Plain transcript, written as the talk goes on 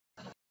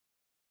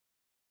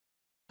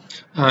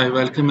Hi,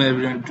 welcome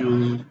everyone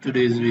to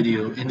today's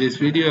video. In this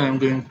video, I'm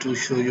going to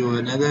show you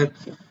another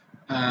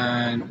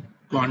uh,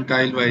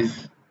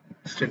 quantile-wise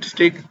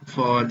statistic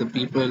for the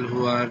people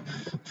who are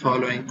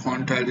following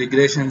quantile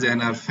regressions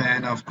and are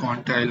fan of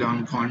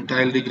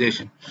quantile-on-quantile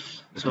regression.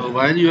 So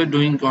while you are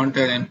doing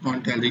quantile and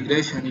quantile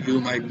regression,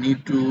 you might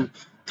need to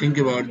think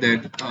about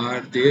that are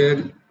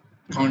there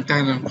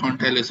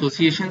quantile-on-quantile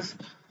associations.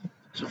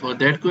 So for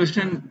that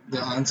question,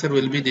 the answer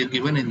will be there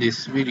given in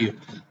this video.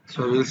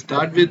 So we'll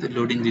start with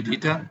loading the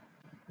data.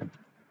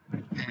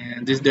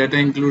 And this data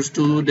includes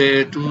two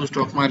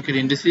stock market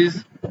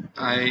indices.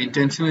 I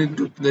intentionally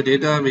took the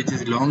data which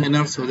is long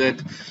enough so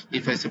that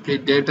if I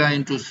separate data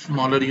into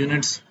smaller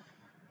units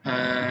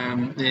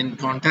in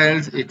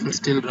quantiles, it will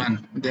still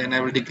run. Then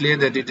I will declare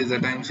that it is a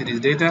time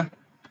series data.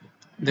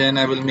 Then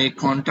I will make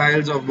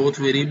quantiles of both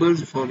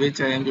variables for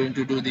which I am going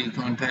to do the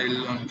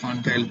quantile on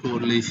quantile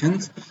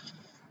correlations.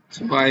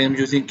 So I am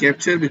using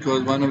capture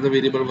because one of the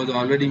variable was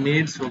already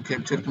made. So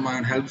capture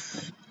command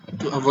helps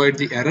to avoid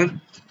the error.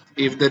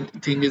 If the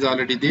thing is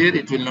already there,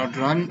 it will not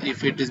run.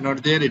 If it is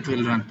not there, it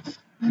will run.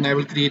 And I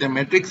will create a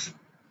matrix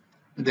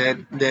that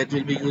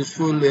will be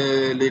useful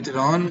later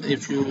on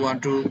if you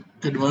want to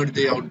convert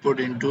the output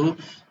into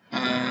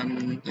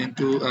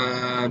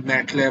a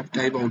MATLAB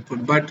type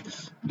output. But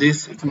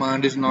this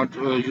command is not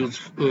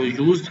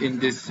used in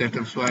this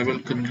setup, so I will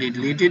completely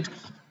delete it.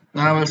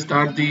 Now I'll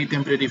start the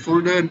temporary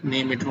folder,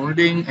 name it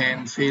holding,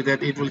 and say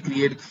that it will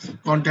create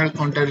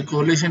quantile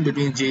correlation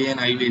between j and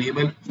I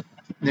variable.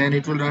 Then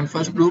it will run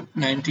first loop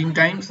 19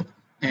 times,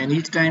 and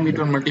each time it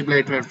will multiply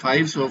it by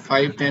 5. So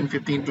 5, 10,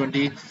 15,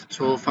 20.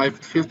 So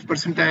 5th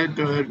percentile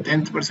to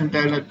 10th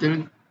percentile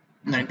until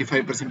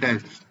 95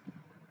 percentile.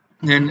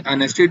 Then a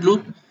nested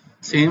loop,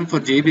 same for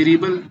j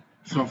variable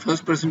from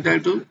first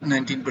percentile to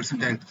 19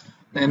 percentile.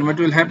 Then what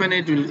will happen?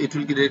 It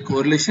will create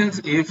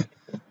correlations if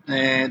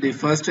the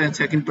first and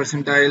second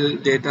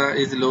percentile data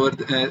is lower.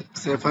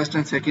 So first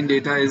and second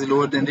data is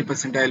lower than the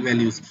percentile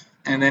values,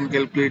 and then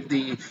calculate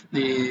the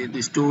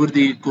store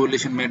the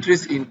correlation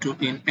matrix into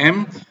in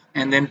M,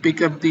 and then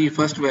pick up the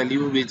first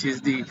value, which is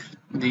the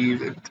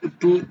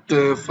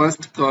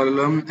first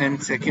column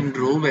and second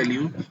row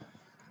value.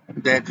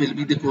 That will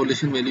be the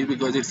correlation value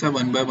because it's a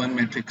 1 by 1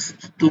 matrix,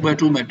 2 by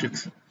 2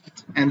 matrix,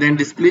 and then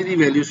display the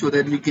value so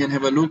that we can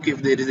have a look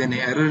if there is any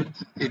error.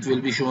 It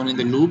will be shown in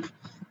the loop.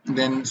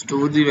 Then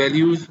store the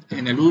values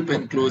in a loop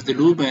and close the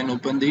loop and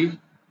open the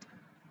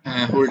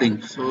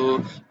holding.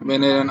 So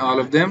when I run all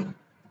of them,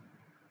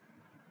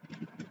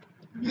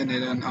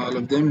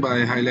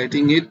 by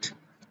highlighting it,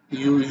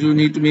 you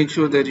need to make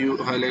sure that you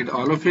highlight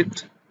all of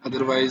it,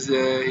 otherwise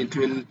it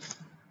will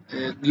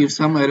give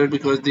some error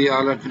because they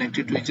all are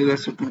connected to each other.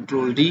 So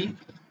control D.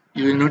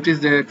 You will notice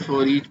that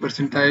for each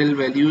percentile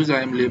values I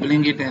am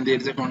labeling it, and there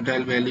is a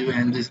quantile value,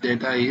 and this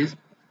data is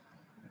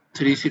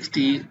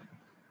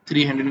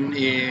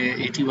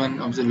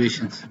 381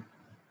 observations,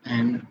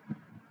 and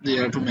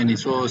there are too many.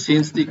 So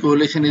since the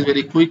correlation is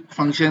very quick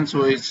function,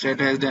 so its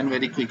data has done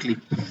very quickly.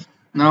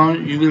 Now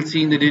you will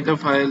see in the data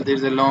file there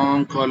is a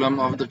long column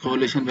of the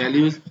correlation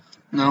values.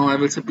 Now I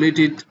will separate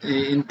it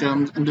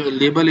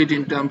label it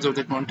in terms of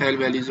the quantile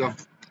values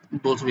of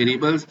both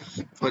variables.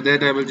 For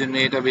that I will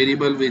generate a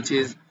variable which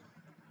is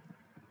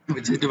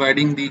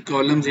dividing the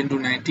columns into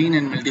 19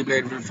 and multiply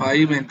it with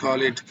 5 and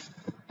call it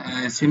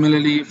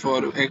similarly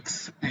for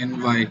x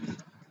and y.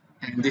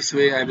 And this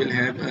way I will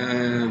have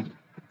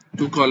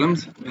two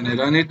columns. When I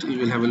run it, you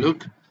will have a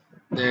look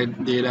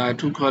that there are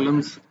two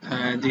columns.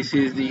 This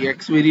is the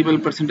x variable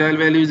percentile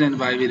values and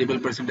y variable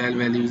percentile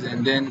values,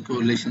 and then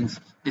correlations.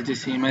 It is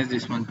same as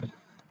this one.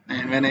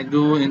 And when I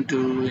go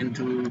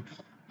into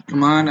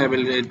command, I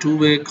will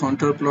two-way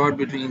contour plot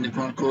between the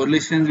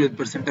correlations with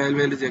percentile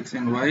values x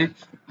and y,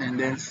 and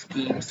then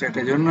scheme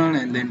Stata journal,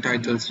 and then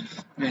titles.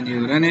 When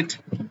you run it,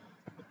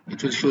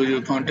 it will show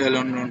you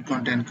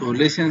quantile-on-quantile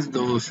correlations.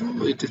 Though so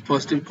it is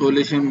positive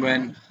correlation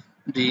when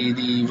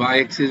the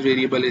y-axis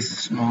variable is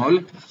small,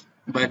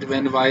 but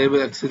when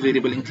y-axis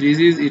variable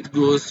increases, it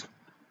goes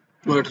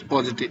towards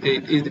positive.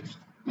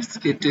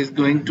 It is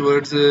going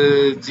towards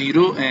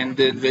 0, and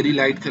the very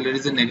light color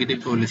is a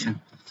negative correlation.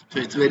 So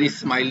it's very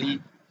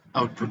smiley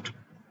output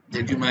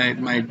that you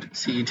might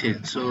see it here.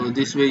 So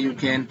this way you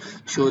can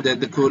show that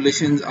the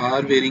correlations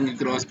are varying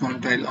across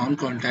quantile on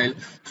quantile.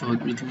 So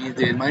which means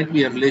there might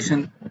be a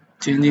relation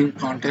changing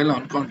quantile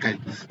on quantile.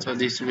 So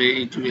this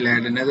way it will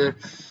add another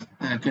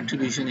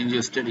contribution in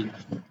your study.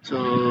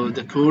 So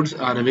the codes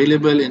are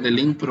available in the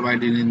link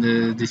provided in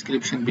the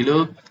description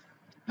below,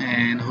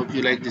 and hope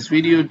you like this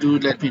video. Do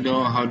let me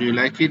know how do you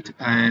like it,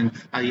 and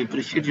I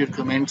appreciate your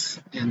comments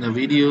in the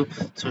video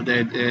so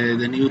that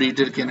the new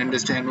reader can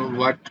understand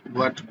what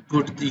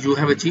good you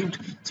have achieved,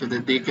 so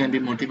that they can be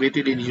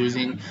motivated in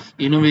using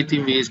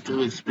innovative ways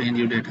to explain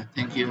your data.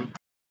 Thank you.